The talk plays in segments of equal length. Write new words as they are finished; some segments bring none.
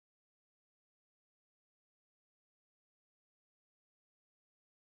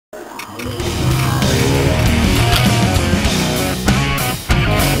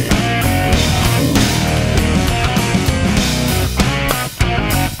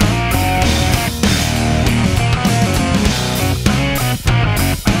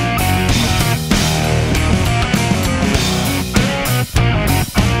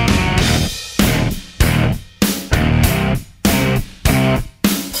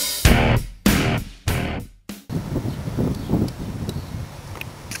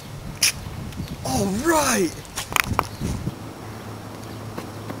Alright!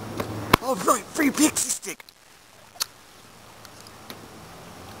 Alright, free pixie stick!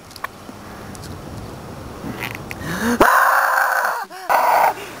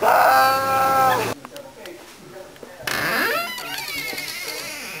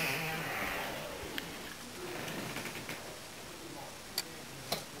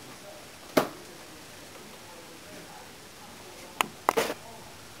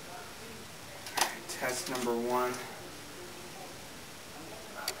 Test number 1.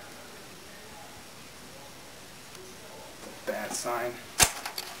 Bad sign.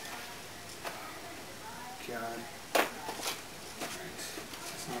 God. Alright.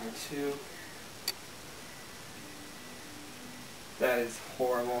 Test number 2. That is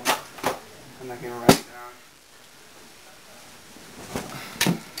horrible. I'm not gonna write it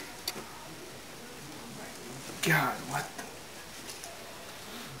down. God, what the?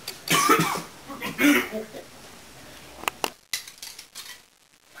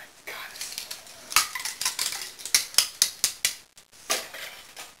 My God.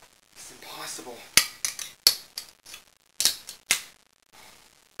 It's impossible.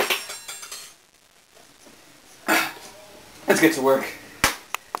 Let's get to work.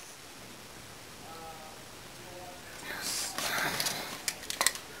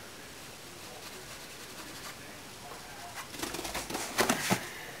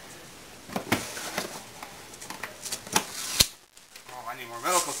 I need more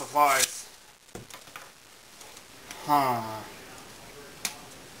medical supplies. Huh.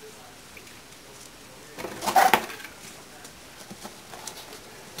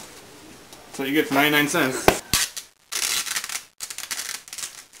 So you get for 99 cents.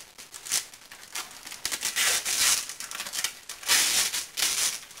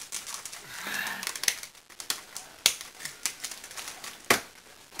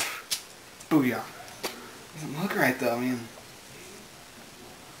 Booyah. Doesn't look right though, man.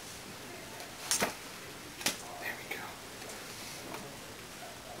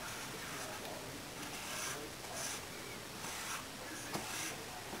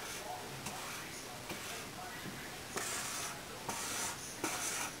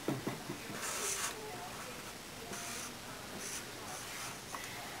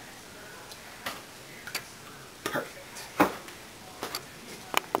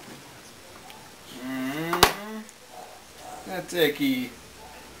 That's icky.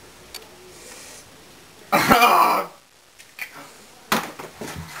 I'd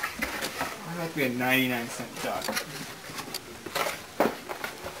like me a 99-cent duck.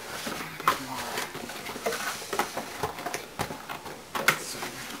 Some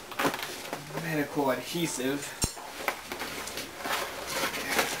medical adhesive.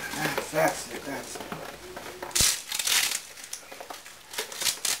 That's it. That's it.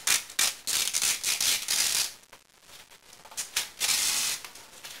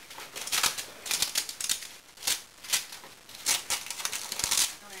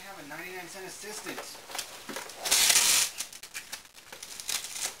 A 99-cent assistant.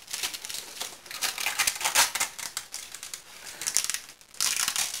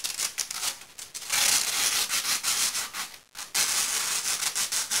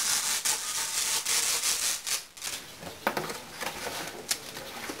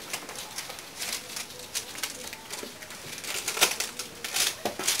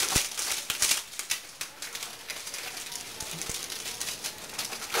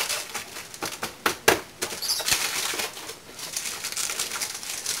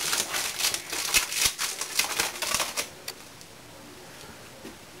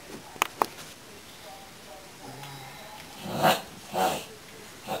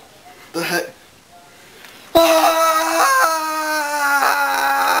 The heck? Ah!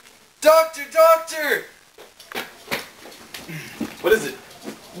 Doctor! What is it?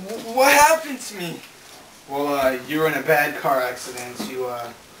 What happened to me? Well, you were in a bad car accident. You,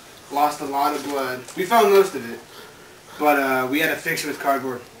 lost a lot of blood. We found most of it. But, we had to fix it with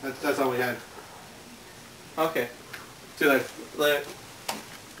cardboard. That's all we had. Okay. See you later. Later.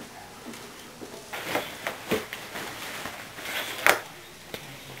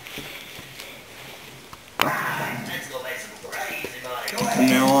 From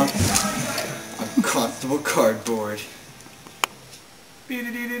now on, I'm Constable Cardboard.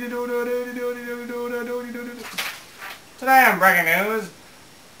 Today on breaking news,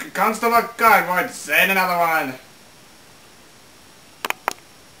 Constable Cardboard said another one.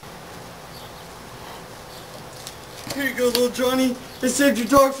 Here you go, little Johnny. I saved your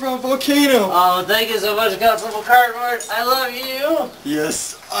dog from a volcano. Oh, thank you so much, Constable Cardboard. I love you.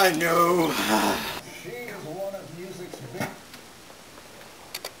 Yes, I know.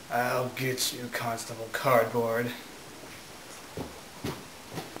 I'll get you, Constable Cardboard.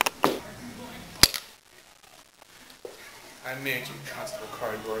 I made you, Constable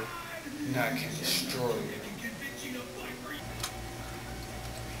Cardboard. Now I can destroy you.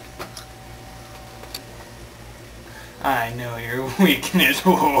 I know your weakness.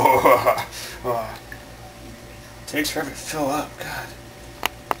 Takes forever to fill up, God.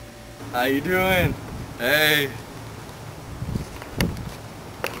 How you doing? Hey.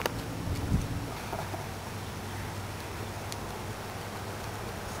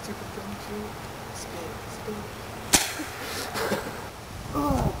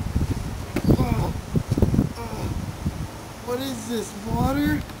 What is this,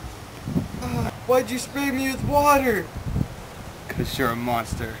 water? Why'd you spray me with water? 'Cause you're a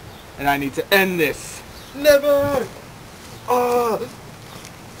monster, and I need to end this. Never!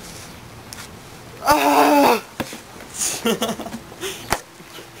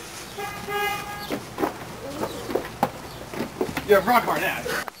 You're a rock hard ass.